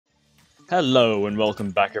Hello and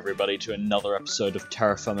welcome back everybody to another episode of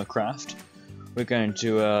TerraFirmaCraft. We're going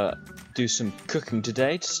to do some cooking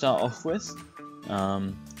today to start off with,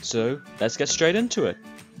 so let's get straight into it.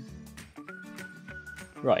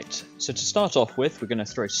 Right, so to start off with we're going to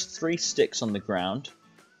throw 3 sticks on the ground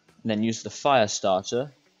and then use the fire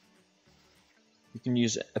starter. You can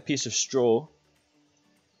use a piece of straw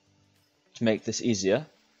to make this easier,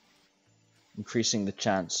 increasing the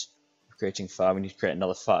chance of creating fire. We need to create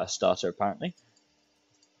another fire starter apparently.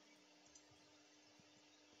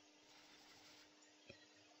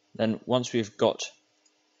 Then once we've got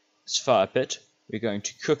this fire pit, we're going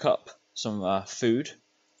to cook up some of our food,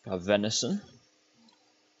 our venison.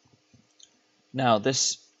 Now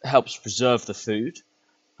this helps preserve the food,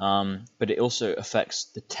 but it also affects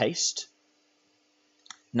the taste.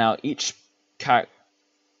 Now each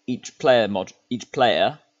player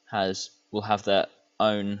will have their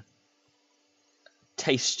own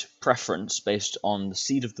taste preference based on the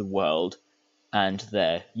seed of the world and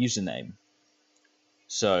their username.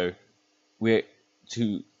 So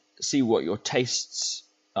to see what your tastes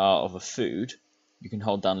are of a food, you can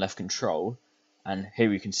hold down left control, and here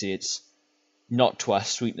we can see it's not to our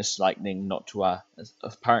sweetness liking, not to our,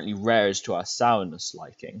 apparently rare is to our sourness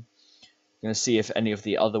liking. We're going to see if any of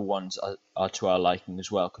the other ones are to our liking as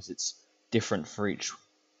well, because it's different for each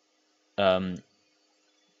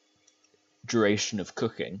duration of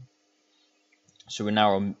cooking. So we're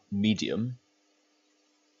now on medium.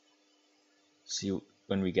 See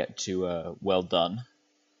when we get to well done.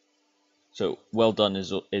 So well done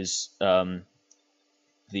is the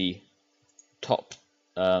top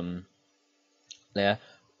layer.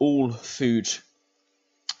 All food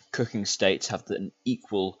cooking states have an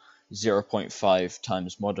equal 0.5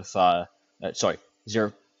 times modifier.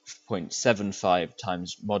 0.75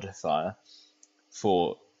 times modifier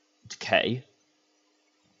for decay.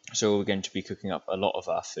 So we're going to be cooking up a lot of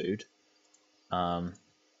our food,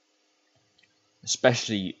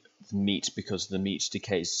 especially the meat, because the meat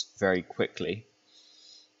decays very quickly.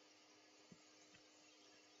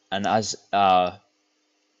 And as our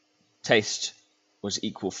taste was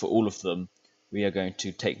equal for all of them, we are going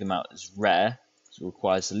to take them out as rare, so it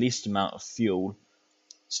requires the least amount of fuel,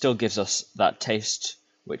 still gives us that taste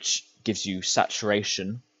which gives you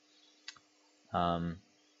saturation,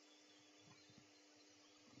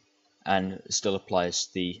 and still applies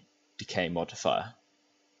the decay modifier.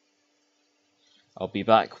 I'll be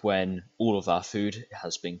back when all of our food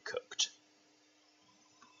has been cooked.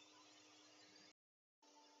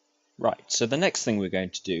 Right, so the next thing we're going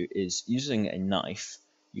to do is, using a knife,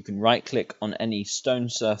 you can right click on any stone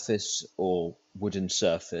surface or wooden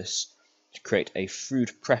surface to create a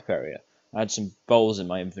food prep area. I had some bowls in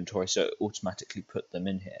my inventory, so it automatically put them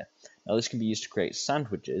in here. Now this can be used to create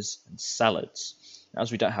sandwiches and salads. As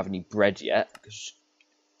we don't have any bread yet, because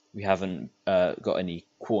we haven't got any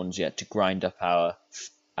corns yet to grind up our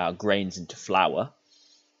grains into flour,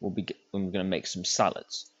 we're going to make some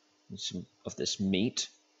salads. Some of this meat.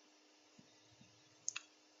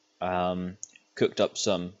 Cooked up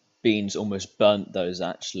some beans, almost burnt those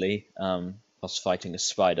actually, whilst fighting a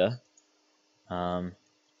spider.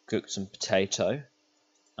 Cooked some potato.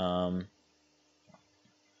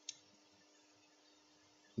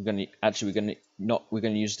 We're going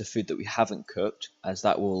to use the food that we haven't cooked, as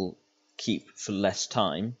that will keep for less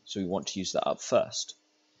time, so we want to use that up first.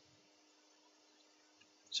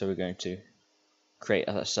 So we're going to create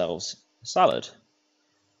ourselves a salad.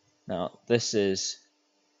 Now this is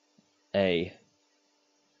a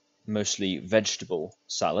mostly vegetable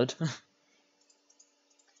salad,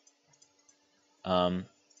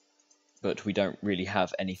 but we don't really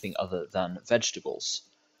have anything other than vegetables.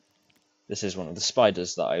 This is one of the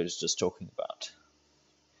spiders that I was just talking about.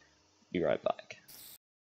 Be right back.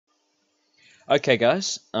 Okay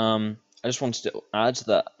guys, I just wanted to add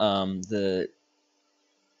that the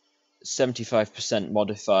 75%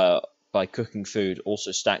 modifier by cooking food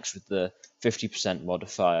also stacks with the 50%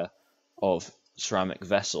 modifier of ceramic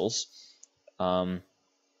vessels. But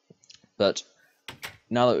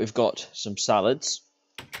now that we've got some salads,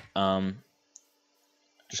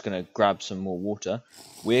 just going to grab some more water.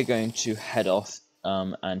 We're going to head off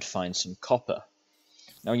and find some copper.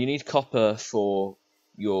 Now you need copper for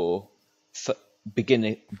your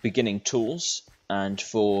beginning tools and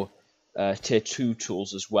for tier 2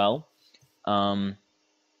 tools as well. To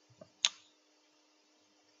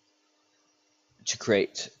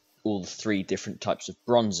create all the 3 different types of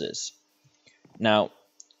bronzes. Now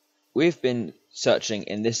we've been searching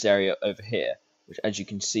in this area over here, which as you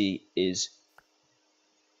can see is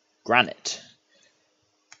granite.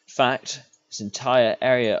 In fact, this entire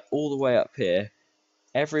area all the way up here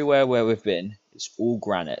everywhere where we've been is all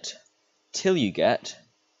granite till you get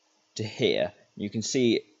to here. You can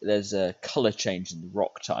see there's a color change in the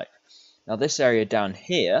rock type. Now this area down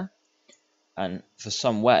here, and for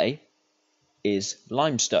some way, is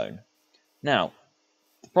limestone. Now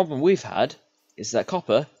the problem we've had is that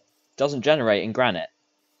copper doesn't generate in granite,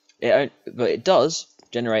 but it does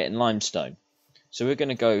generate in limestone. So we're going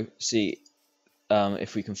to go see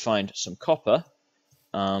if we can find some copper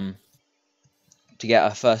to get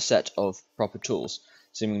our first set of proper tools.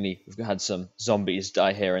 Seemingly we've had some zombies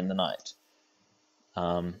die here in the night.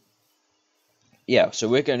 Yeah, so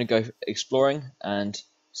we're going to go exploring and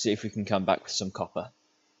see if we can come back with some copper.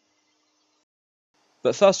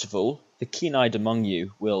 But first of all, the keen-eyed among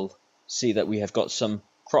you will see that we have got some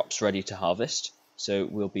crops ready to harvest, so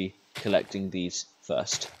we'll be collecting these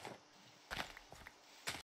first.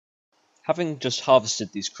 Having just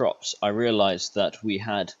harvested these crops, I realized that we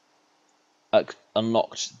had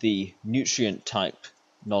unlocked the nutrient type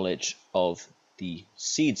knowledge of the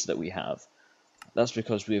seeds that we have. That's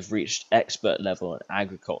because we have reached expert level in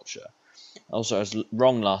agriculture. Also, I was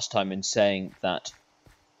wrong last time in saying that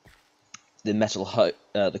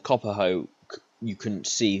the copper hoe, you couldn't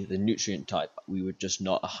see the nutrient type. We were just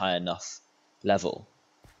not a high enough level.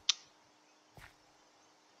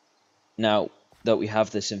 Now that we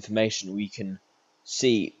have this information, we can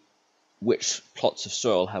see which plots of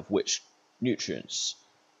soil have which nutrients.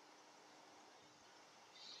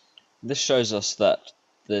 This shows us that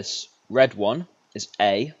this red one is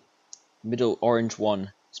A, middle orange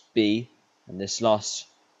one is B, and this last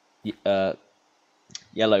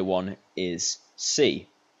yellow one is C.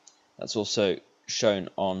 That's also shown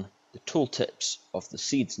on the tooltips of the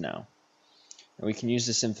seeds now. And we can use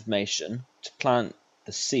this information to plant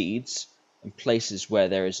the seeds in places where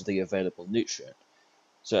there is the available nutrient.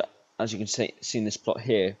 So as you can see in this plot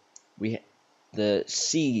here, the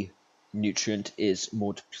C nutrient is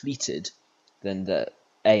more depleted than the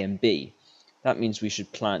A and B. That means we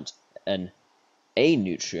should plant an A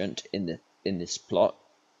nutrient in this plot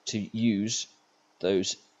to use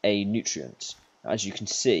those A nutrients. As you can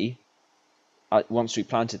see, once we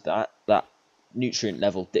planted that nutrient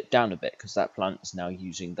level dipped down a bit because that plant is now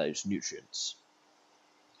using those nutrients.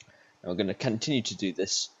 And we're going to continue to do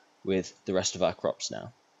this with the rest of our crops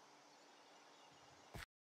now.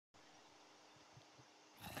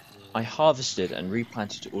 I harvested and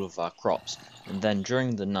replanted all of our crops, and then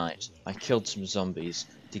during the night I killed some zombies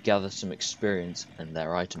to gather some experience and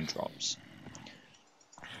their item drops,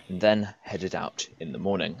 and then headed out in the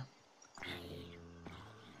morning.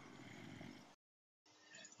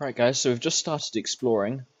 Right guys, so we've just started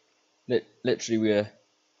exploring. Literally we're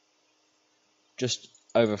just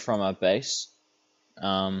over from our base.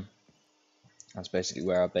 That's basically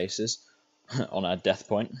where our base is, on our death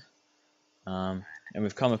point. And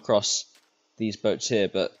we've come across these boats here,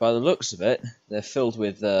 but by the looks of it, they're filled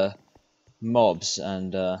with mobs,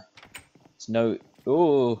 and it's no...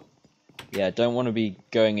 Ooh! Yeah, don't want to be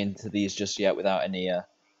going into these just yet without any,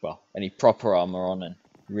 any proper armor on and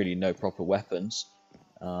really no proper weapons.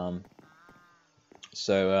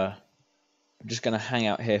 So I'm just going to hang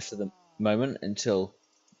out here for the moment until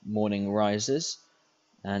morning rises,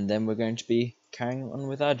 and then we're going to be carrying on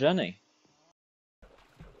with our journey.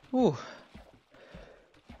 Ooh.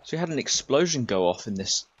 So we had an explosion go off in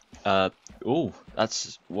this. Ooh,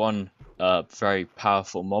 that's one very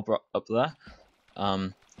powerful mob up there.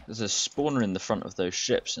 There's a spawner in the front of those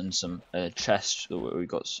ships and some chests where we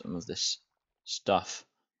got some of this stuff.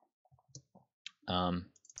 Gonna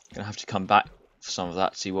have to come back for some of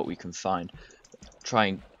that, see what we can find. Try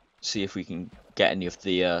and see if we can get any of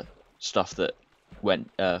the stuff that went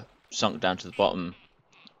sunk down to the bottom.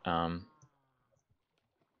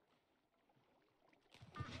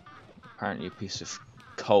 Apparently a piece of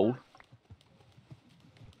coal.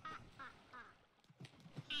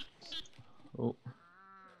 Oh.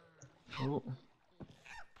 Oh.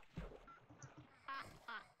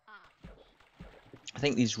 I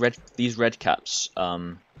think these red caps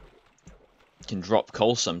can drop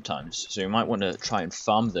coal sometimes, so you might want to try and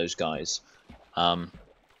farm those guys.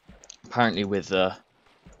 Apparently, with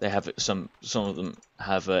they have some of them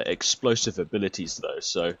have explosive abilities though,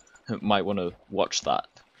 so might want to watch that.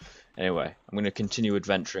 Anyway, I'm going to continue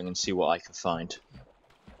adventuring and see what I can find.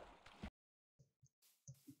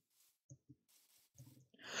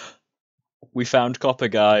 We found copper,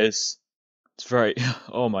 guys. It's very...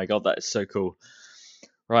 Oh my god, that is so cool.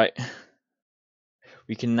 Right.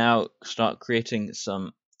 We can now start creating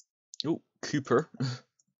some... Oh, copper.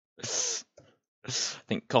 I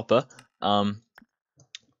think copper.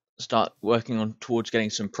 Start working on towards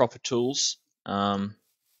getting some proper tools. And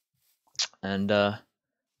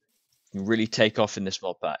can really take off in this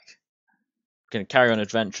mod pack. We're going to carry on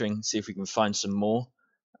adventuring, see if we can find some more.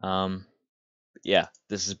 Yeah,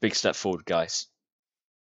 this is a big step forward, guys.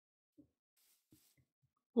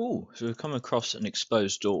 Ooh, so we've come across an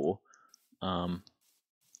exposed door. By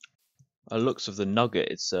the looks of the nugget,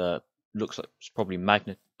 it's looks like it's probably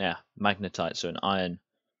magnetite, so an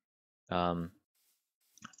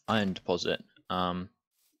iron deposit. Don't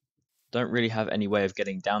really have any way of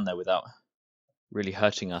getting down there without really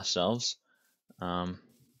hurting ourselves. There's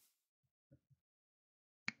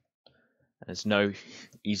no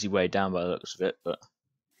easy way down by the looks of it, but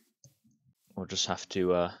we'll just have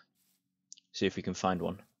to see if we can find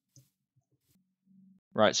one.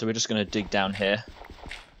 Right, so we're just going to dig down here.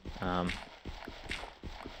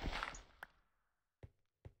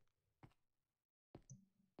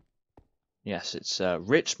 Yes, it's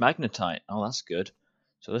rich magnetite. Oh, that's good.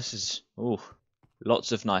 So this is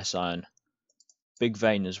lots of nice iron. Big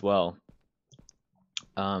vein as well.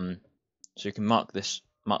 So you can mark this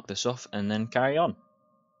off and then carry on.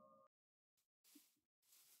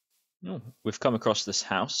 Oh, we've come across this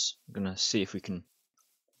house. I'm gonna see if we can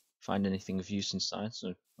find anything of use inside.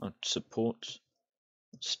 So support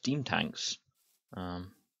steam tanks,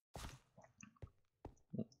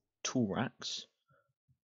 tool racks.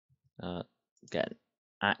 Get an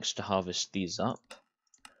axe to harvest these up.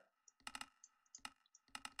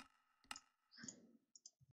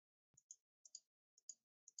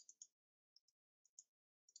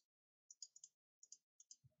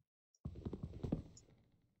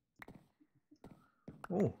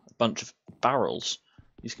 Oh, a bunch of barrels.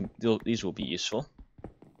 These will be useful.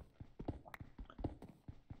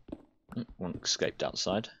 One escaped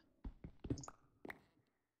outside.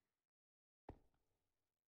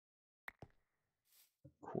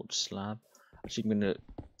 Quartz slab. Actually, I'm going to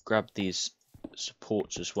grab these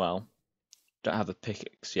supports as well. Don't have a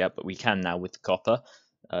pickaxe yet, but we can now with the copper.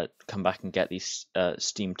 Come back and get these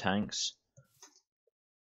steam tanks.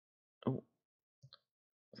 Oh,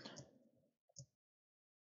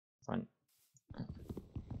 find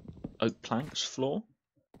oak planks floor.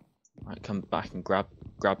 Right, come back and grab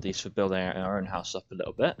these for building our own house up a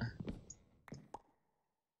little bit.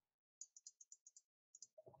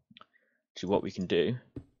 So what we can do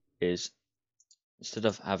is, instead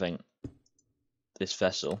of having this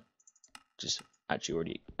vessel, which is actually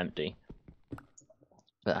already empty,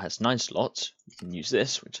 but it has 9 slots, you can use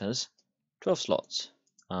this, which has 12 slots.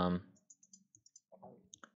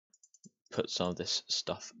 Put some of this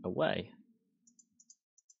stuff away.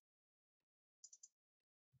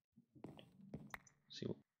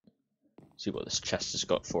 See what this chest has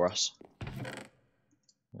got for us.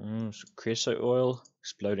 Some creosote oil,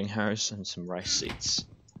 exploding arrows, and some rice seeds.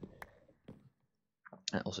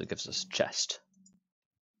 That also gives us a chest.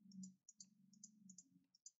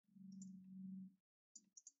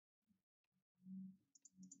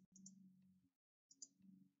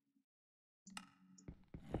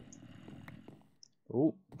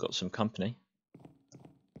 Oh, got some company.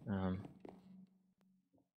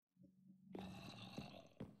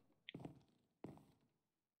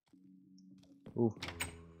 Ooh.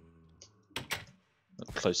 I'll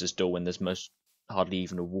close this door when there's hardly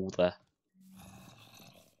even a wall there.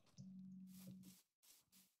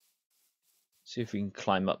 See if we can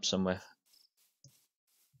climb up somewhere.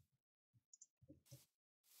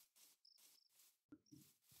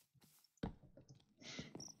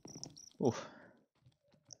 Ooh.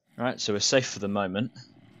 Right, so we're safe for the moment.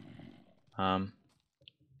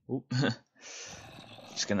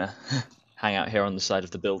 Just gonna hang out here on the side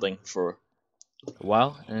of the building for a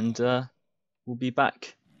while, and we'll be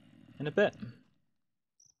back in a bit.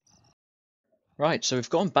 Right, so we've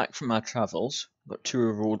gone back from our travels. We've got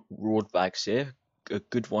 2 reward bags here, a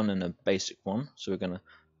good one and a basic one. So we're gonna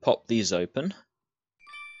pop these open.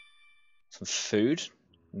 Some food,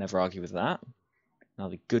 never argue with that. Now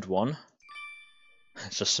the good one,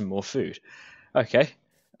 it's just some more food. Okay,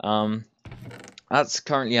 that's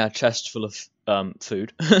currently our chest full of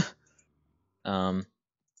food.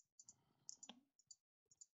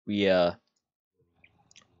 We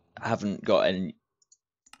haven't got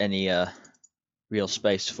any real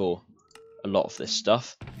space for a lot of this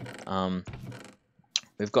stuff. I've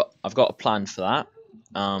got a plan for that.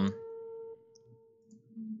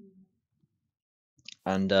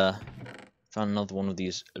 And found another one of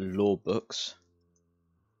these law books.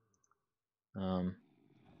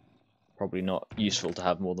 Probably not useful to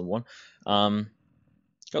have more than one.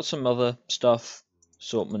 Got some other stuff,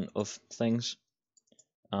 assortment of things.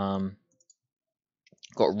 Got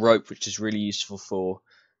rope, which is really useful for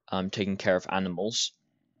taking care of animals.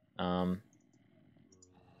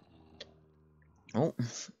 Oh,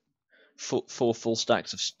 four full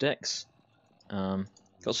stacks of sticks.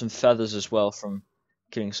 Got some feathers as well from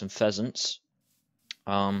killing some pheasants.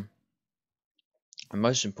 And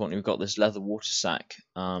most importantly, we've got this leather water sack,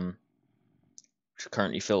 which is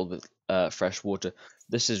currently filled with fresh water.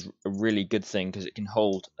 This is a really good thing because it can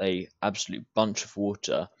hold a absolute bunch of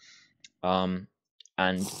water. And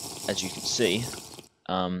as you can see,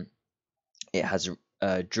 it has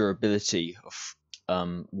a durability of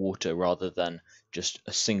water rather than just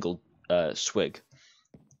a single swig.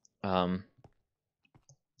 Got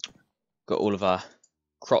all of our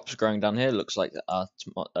crops growing down here. Looks like our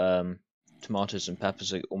tomatoes and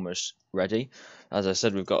peppers are almost ready. As I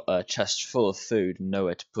said, we've got a chest full of food,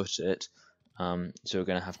 nowhere to put it. So we're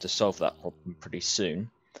going to have to solve that problem pretty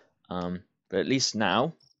soon. But at least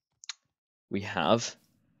now we have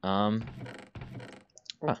in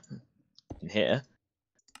here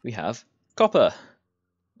we have copper,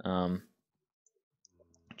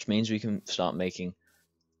 which means we can start making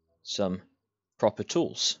some proper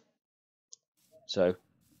tools. So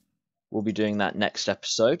we'll be doing that next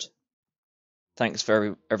episode. Thanks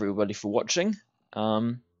for everybody for watching.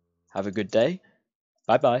 Have a good day.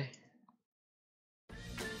 Bye bye.